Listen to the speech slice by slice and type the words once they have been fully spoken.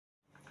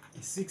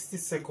In 60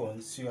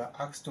 seconds, you are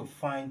asked to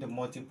find the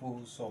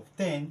multiples of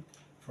 10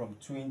 from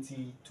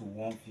 20 to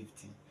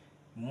 150.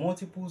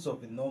 Multiples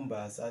of the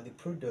numbers are the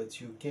product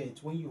you get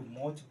when you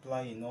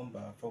multiply a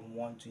number from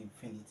 1 to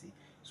infinity.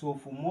 So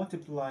if we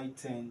multiply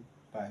 10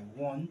 by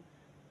 1,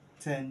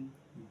 10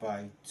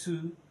 by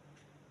 2,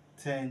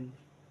 10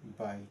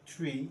 by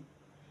 3,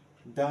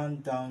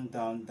 down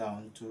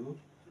to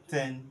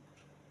 10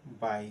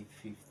 by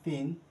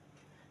 15,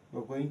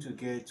 we're going to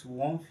get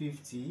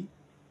 150,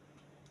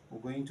 we're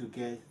going to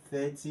get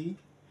 30,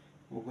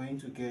 we're going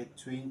to get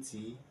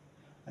 20,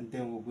 and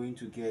then we're going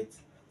to get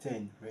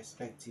 10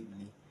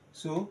 respectively.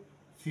 So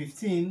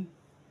 15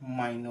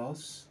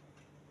 minus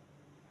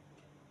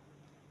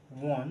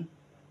 1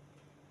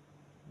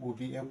 will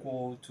be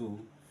equal to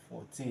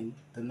 14,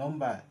 the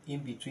number in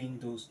between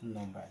those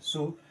numbers.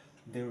 So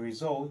the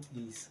result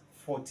is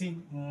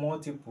 14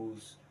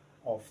 multiples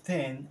of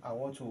 10 are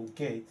what we'll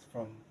get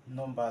from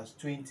numbers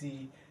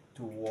 20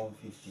 to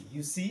 150.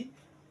 You see,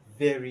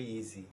 very easy.